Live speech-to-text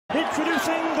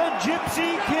Introducing the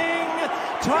Gypsy King,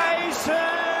 Tyson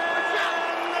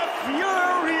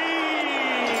Fury!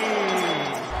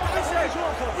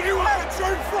 You are a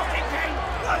true fucking king!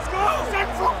 Let's go!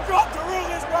 Send from God to rule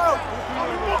this world! I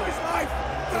will walk his life!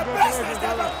 The best that's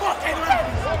ever fucking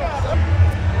lived!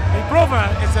 My brother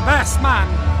is the best man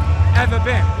ever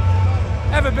been.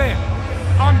 Ever been.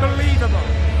 Unbelievable.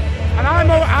 And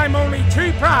I'm only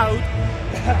too proud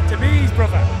to be his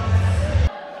brother.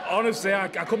 Honestly, I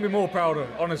couldn't be more prouder.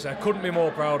 Honestly, I couldn't be more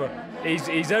prouder.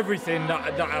 He's everything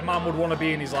that a man would want to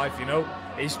be in his life, you know?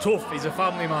 He's tough, he's a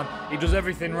family man, he does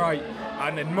everything right.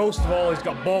 And then most of all, he's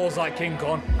got balls like King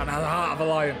Kong and a heart of a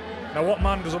lion. Now, what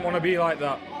man doesn't want to be like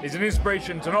that? He's an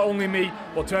inspiration to not only me,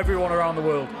 but to everyone around the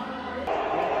world.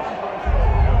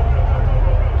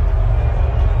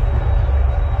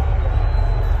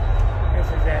 This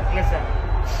is it, listen.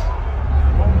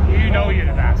 You know you're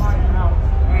the best.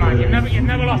 Man, you've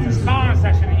never lost a sparring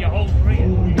session in your whole career.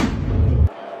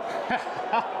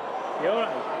 You're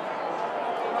right.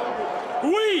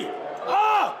 We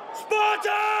are Spartans!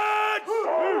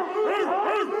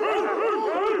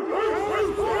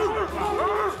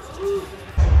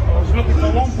 I was looking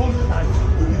for one punch tonight.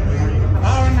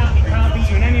 Other than that, he can't beat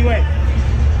you in any way.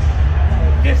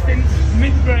 Distance,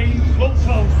 mid-range, look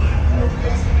close.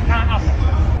 Can't happen.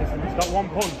 Listen, he's got one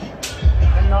punch.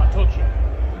 Cannot touch you.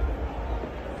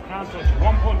 Can't touch you.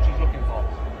 One punch he's looking for.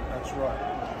 That's right.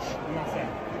 And that's it.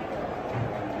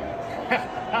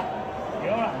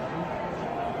 You're right.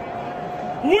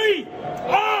 We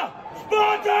are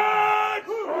Spartans!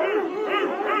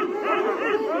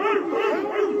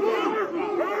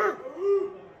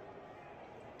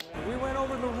 We went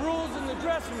over the rules in the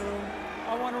dressing room.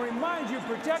 I want to remind you,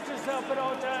 protect yourself at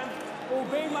all times.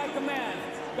 Obey my command.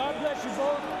 God bless you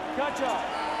both. Catch up.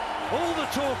 All the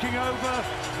talking over,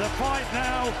 the fight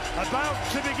now about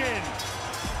to begin.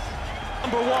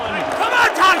 Number one. Come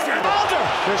on, Tyson! Wilder!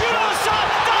 Beautiful shot!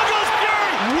 Douglas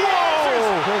Fury!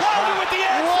 Whoa! Wilder with the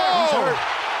answer!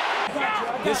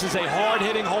 This is a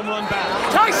hard-hitting home run battle.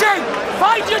 Tyson,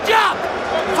 find your jab!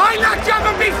 Find that jab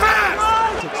and be fast!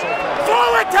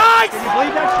 Forward, Tyson!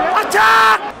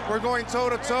 Attack! We're going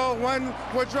toe-to-toe. One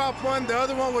would drop one, the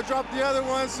other one would drop the other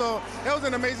one, so it was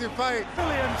an amazing fight.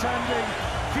 Brilliant ending.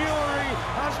 Fury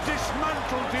has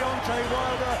dismantled Deontay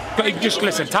Wilder. Just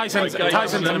listen, Tyson's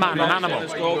a man, an animal.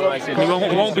 He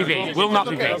won't be beat, will not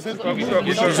be beat.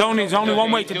 There's only one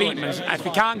way to beat him. If he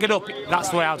can't get up, that's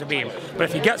the way out to beat him. But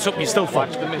if he gets up, you still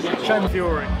fight.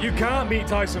 Fury. You can't beat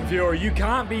Tyson Fury, you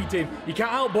can't beat him, you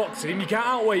can't outbox him, you can't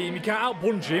outweigh him, you can't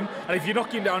outpunch him, and if you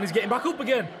knock him down, he's getting back up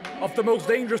again. Off the most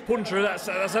dangerous puncher that's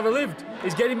ever lived.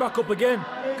 He's getting back up again,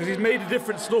 because he's made of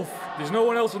different stuff. There's no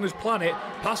one else on this planet,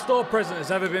 past or present,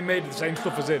 has ever been made of the same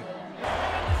stuff as him.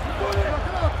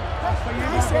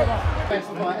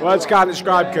 Words can't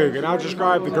describe Cougar. I'll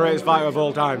describe the greatest fighter of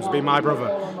all time. It's been my brother.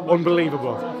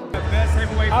 Unbelievable. The best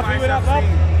heavyweight fight I've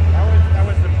seen. That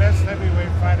was the best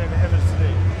heavyweight fight I've ever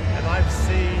seen. And I've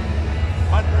seen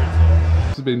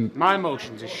hundreds of them. My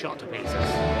emotions are shot to pieces.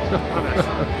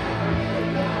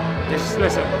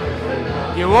 Listen,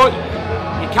 you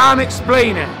can't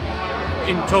explain it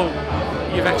until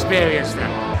you've experienced it.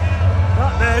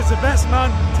 That there's the best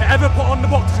man to ever put on the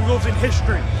boxing gloves in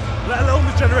history, let alone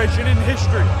the generation in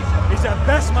history. He's the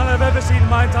best man I've ever seen in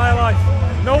my entire life.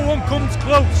 No one comes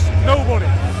close. Nobody.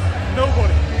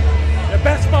 Nobody. The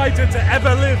best fighter to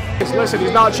ever live. Listen,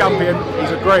 he's not a champion.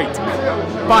 He's a great.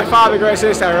 By far the greatest in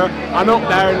this era, and up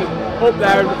there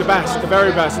the best, the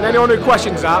very best. And anyone who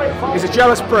questions that is a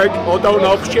jealous prick or don't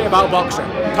know shit about boxing.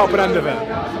 Top and end of it.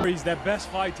 He's the best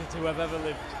fighter to have ever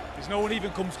lived. There's no one even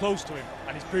comes close to him,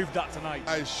 and he's proved that tonight.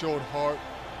 Guys showed heart.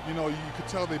 You know, you could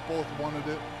tell they both wanted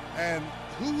it. And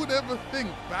who would ever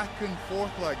think back and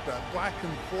forth like that, back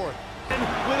and forth? With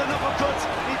an uppercut,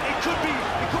 it could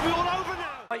be all over now.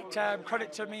 Right,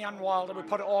 credit to me and Wilder. We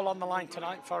put it all on the line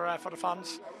tonight for the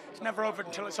fans. It's never over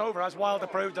until it's over, as Wilder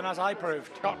proved and as I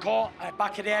proved. Got caught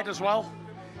back of the head as well,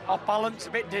 off balance,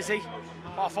 a bit dizzy.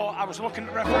 I thought I was looking at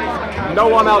the referee. No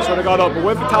one else would have got up, but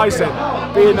with Tyson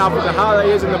being that with the heart that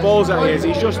he is and the balls that he is,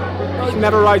 you can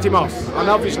never write him off. And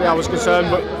obviously I was concerned,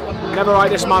 but never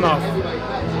write this man off.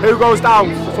 Who goes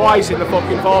down twice in the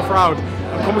fucking fourth round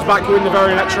and comes back to win the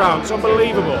very next round? It's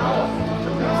unbelievable.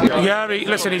 Yeah,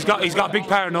 listen, he's got a big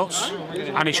pair of nuts,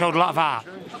 and he showed a lot of heart.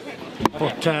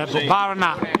 But barring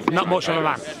that, not much of a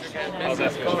man.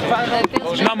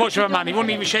 Not much of a man. He wouldn't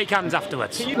even shake hands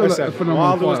afterwards. Listen,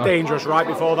 Wilder was dangerous right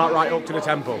before that, right up to the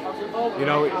temple. You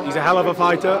know, he's a hell of a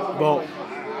fighter, but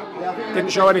didn't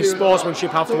show any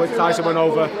sportsmanship afterwards. Tyson went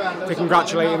over to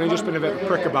congratulate him and just been a bit of a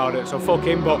prick about it. So fuck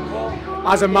him. But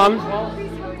as a man,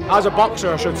 As a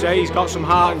boxer, I should say, he's got some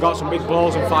heart and got some big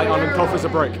balls and fight on and tough as a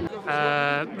brick.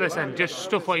 Listen, just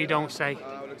stuff what you don't say.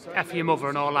 F your mother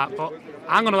and all that, but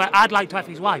I'd like to F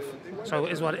his wife, so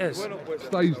it is what it is.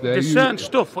 There's certain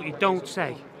stuff what you don't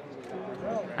say.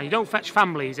 And you don't fetch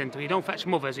families into it, you don't fetch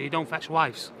mothers, or you don't fetch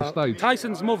wives.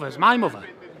 Tyson's mother's my mother.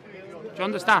 Do you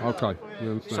understand? Okay,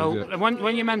 you understand, so yeah.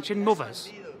 when you mention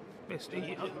mothers,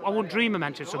 I wouldn't dream of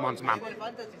mentioning someone's mum.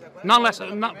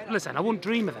 Listen, I wouldn't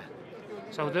dream of it.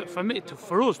 So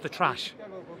for us, the trash,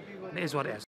 it is what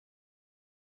it is.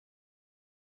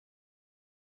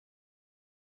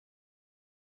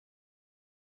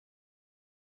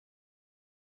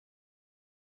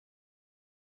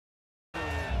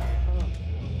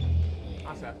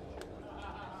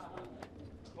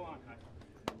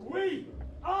 We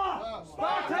are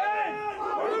Spartans!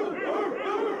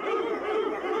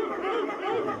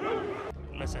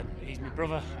 Listen, he's my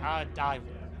brother. I'd die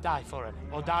for him,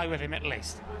 or die with him at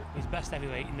least. He's best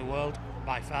heavyweight in the world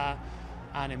by far,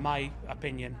 and in my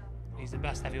opinion, he's the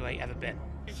best heavyweight ever been.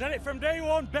 He said it from day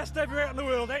one, best heavyweight in the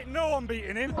world, ain't no one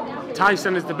beating him.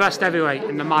 Tyson is the best heavyweight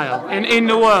in the mile, in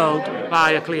the world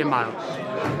by a clear mile.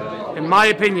 In my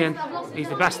opinion, he's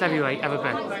the best heavyweight ever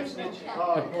been.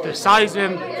 The size of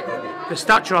him, the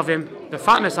stature of him, the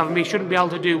fatness of him, he shouldn't be able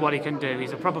to do what he can do.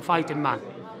 He's a proper fighting man.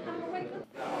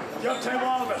 Deontay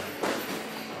Wilder.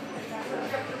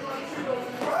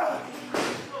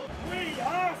 We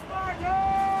are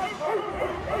Spartans!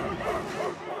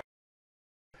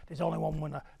 There's only one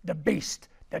winner, the beast,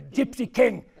 the Gypsy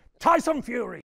King, Tyson Fury.